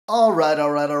All right.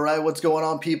 What's going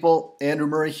on, people? Andrew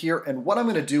Murray here, and what I'm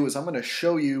going to do is I'm going to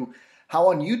show you how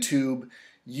on YouTube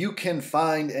you can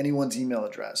find anyone's email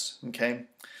address, okay?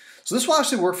 So this will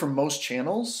actually work for most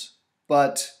channels,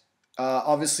 but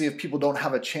obviously if people don't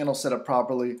have a channel set up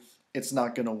properly, it's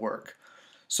not going to work.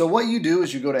 So what you do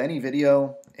is you go to any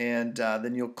video, and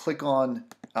then you'll click on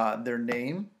their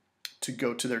name to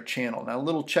go to their channel. Now, a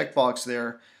little checkbox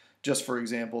there, just for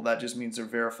example, that just means they're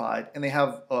verified, and they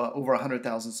have over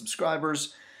 100,000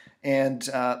 subscribers, and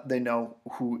they know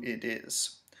who it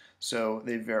is. So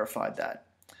they verified that.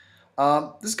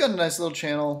 This has got a nice little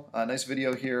channel, a nice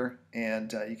video here,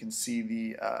 and you can see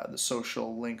the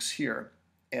social links here.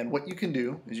 And what you can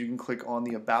do is you can click on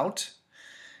the About,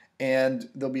 and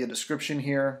there'll be a description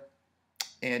here,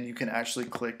 and you can actually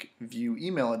click View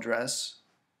Email Address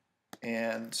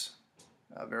and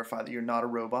verify that you're not a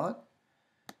robot,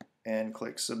 and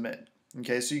click Submit.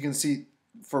 Okay, so you can see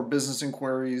for business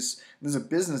inquiries, this is a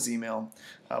business email,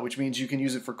 which means you can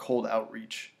use it for cold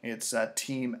outreach. It's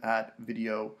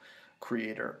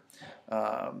team@videocreator.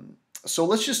 So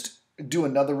let's just do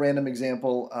another random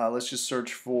example. Let's just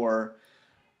search for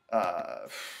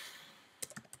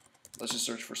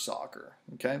soccer.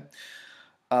 Okay,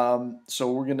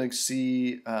 so we're gonna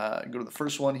see. Go to the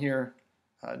first one here.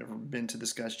 I've never been to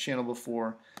this guy's channel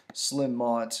before. Slim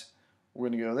Mott. We're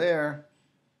going to go there,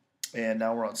 and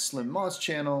now we're on Slim Mott's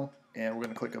channel, and we're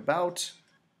going to click About.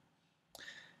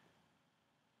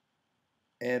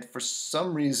 And for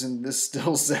some reason, this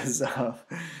still says a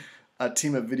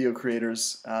team of video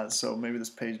creators, so maybe this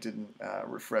page didn't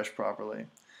refresh properly.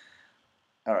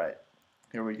 All right,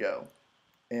 here we go.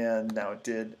 And now it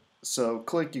did. So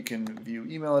click, you can view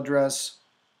email address,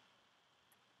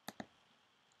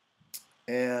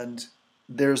 and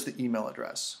there's the email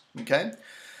address, okay?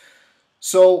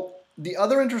 So the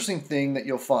other interesting thing that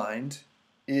you'll find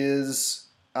is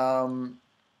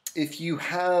if you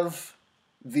have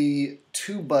the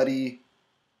TubeBuddy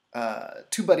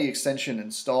extension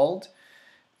installed,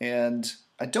 and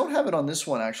I don't have it on this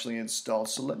one actually installed,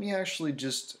 so let me actually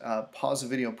just pause the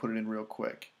video and put it in real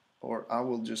quick, or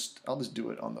I'll just do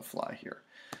it on the fly here.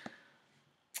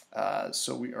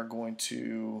 So we are going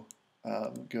to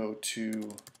go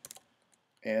to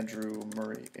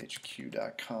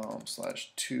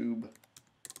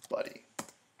andrewmurrayhq.com/TubeBuddy.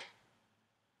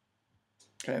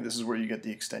 Okay, this is where you get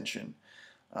the extension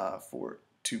for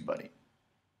TubeBuddy.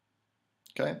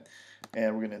 Okay,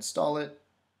 and we're going to install it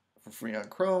for free on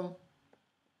Chrome,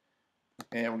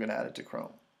 and we're going to add it to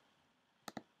Chrome.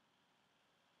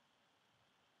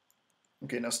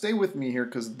 Okay, now stay with me here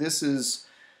because this is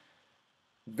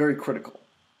very critical.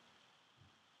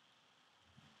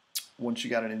 Once you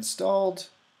got it installed,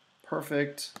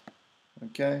 perfect,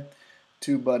 okay,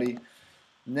 TubeBuddy.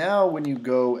 Now when you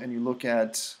go and you look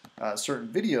at certain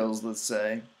videos, let's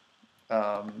say,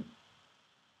 so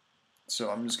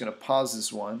I'm just going to pause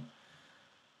this one.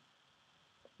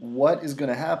 What is going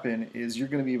to happen is you're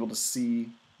going to be able to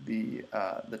see the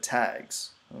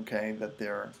tags, okay, that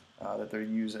they're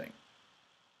using.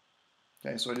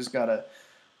 Okay, so I just got to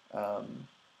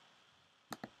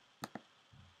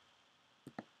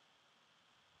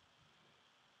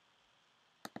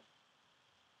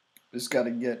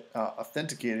get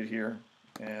authenticated here,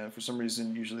 and for some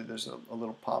reason usually there's a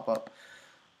little pop-up.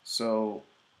 So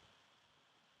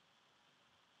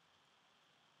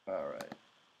alright,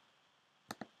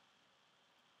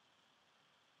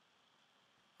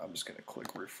 I'm just going to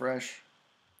click refresh.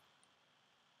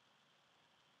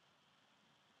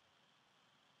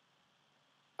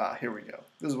 Here we go.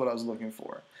 This is what I was looking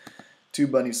for.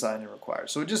 TubeBuddy sign-in required.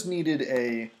 So it just needed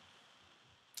a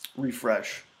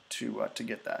refresh to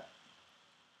get that.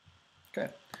 Okay,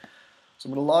 so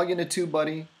I'm going to log into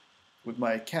TubeBuddy with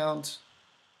my account,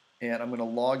 and I'm going to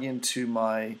log into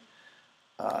my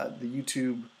the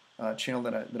YouTube channel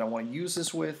that I want to use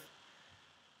this with,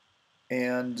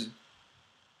 and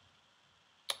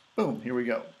boom, here we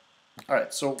go. All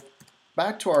right, so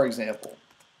back to our example.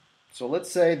 So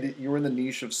let's say that you're in the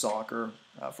niche of soccer,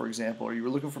 for example, or you were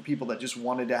looking for people that just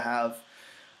wanted to have,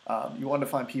 you wanted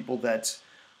to find people that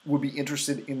would be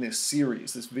interested in this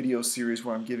series, this video series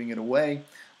where I'm giving it away,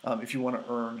 if you want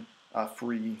to earn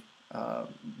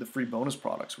the free bonus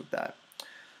products with that.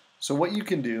 So what you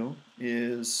can do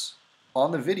is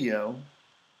on the video,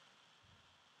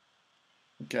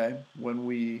 okay, when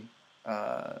we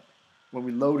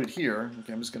load it here,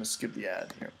 okay, I'm just going to skip the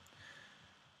ad here,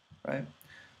 right?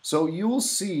 So you will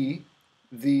see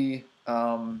the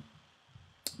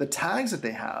tags that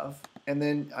they have, and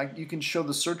then you can show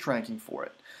the search ranking for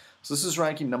it. So this is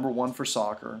ranking #1 for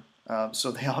soccer. So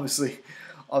they obviously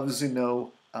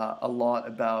know a lot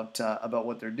about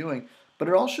what they're doing, but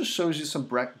it also shows you some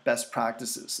best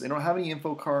practices. They don't have any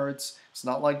info cards. It's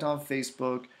not liked on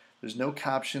Facebook. There's no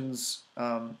captions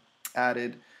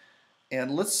added.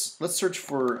 And let's search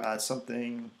for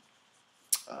something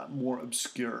more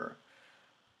obscure.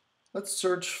 Let's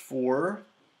search for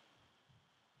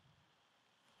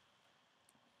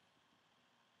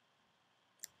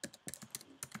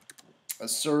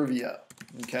Servia.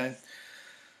 Okay,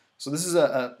 so this is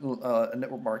a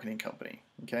network marketing company.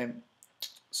 Okay,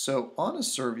 so on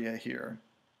Servia here,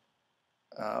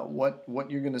 what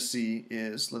you're going to see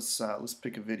is let's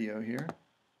pick a video here.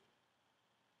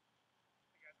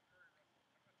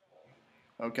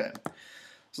 Okay,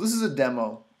 so this is a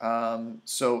demo.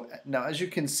 So now, as you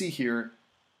can see here,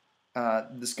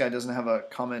 this guy doesn't have a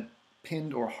comment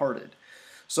pinned or hearted,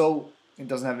 so it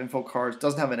doesn't have info cards,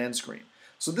 doesn't have an end screen.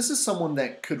 So this is someone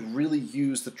that could really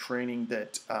use the training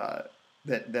that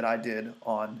that I did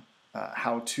on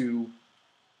how to,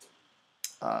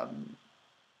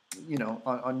 you know,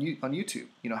 on YouTube,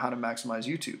 you know, how to maximize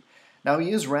YouTube. Now he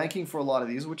is ranking for a lot of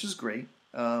these, which is great,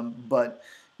 but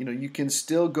you know, you can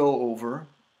still go over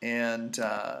and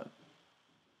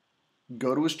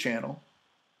go to his channel,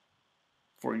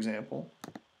 for example,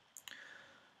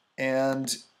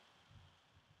 and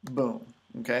boom.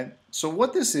 Okay, so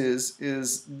what this is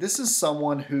this is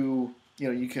someone who, you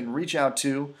know, you can reach out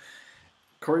to,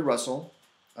 Corey Russell,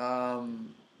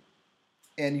 and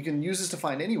you can use this to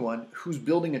find anyone who's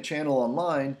building a channel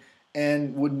online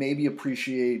and would maybe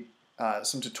appreciate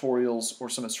some tutorials or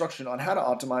some instruction on how to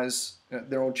optimize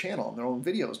their own channel, their own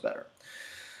videos better.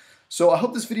 So I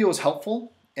hope this video is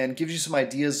helpful and gives you some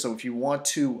ideas. So if you want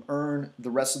to earn the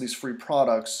rest of these free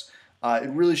products, it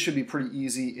really should be pretty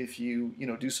easy if you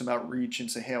do some outreach and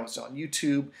say, hey, I was on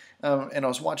YouTube and I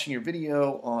was watching your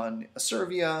video on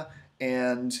Servia,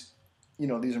 and you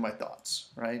know, these are my thoughts,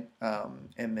 right?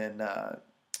 And then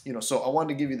you know, so I wanted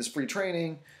to give you this free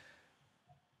training.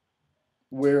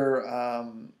 Where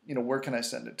you know, where can I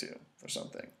send it to or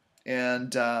something,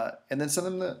 and then send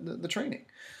them the training.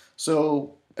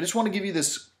 So I just want to give you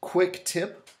this quick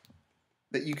tip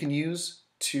that you can use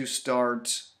to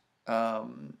start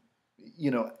you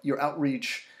know, your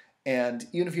outreach. And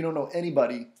even if you don't know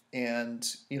anybody, and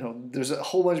you know, there's a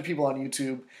whole bunch of people on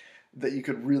YouTube that you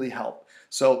could really help.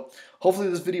 So hopefully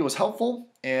this video was helpful,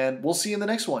 and we'll see you in the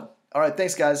next one. All right,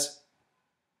 thanks guys.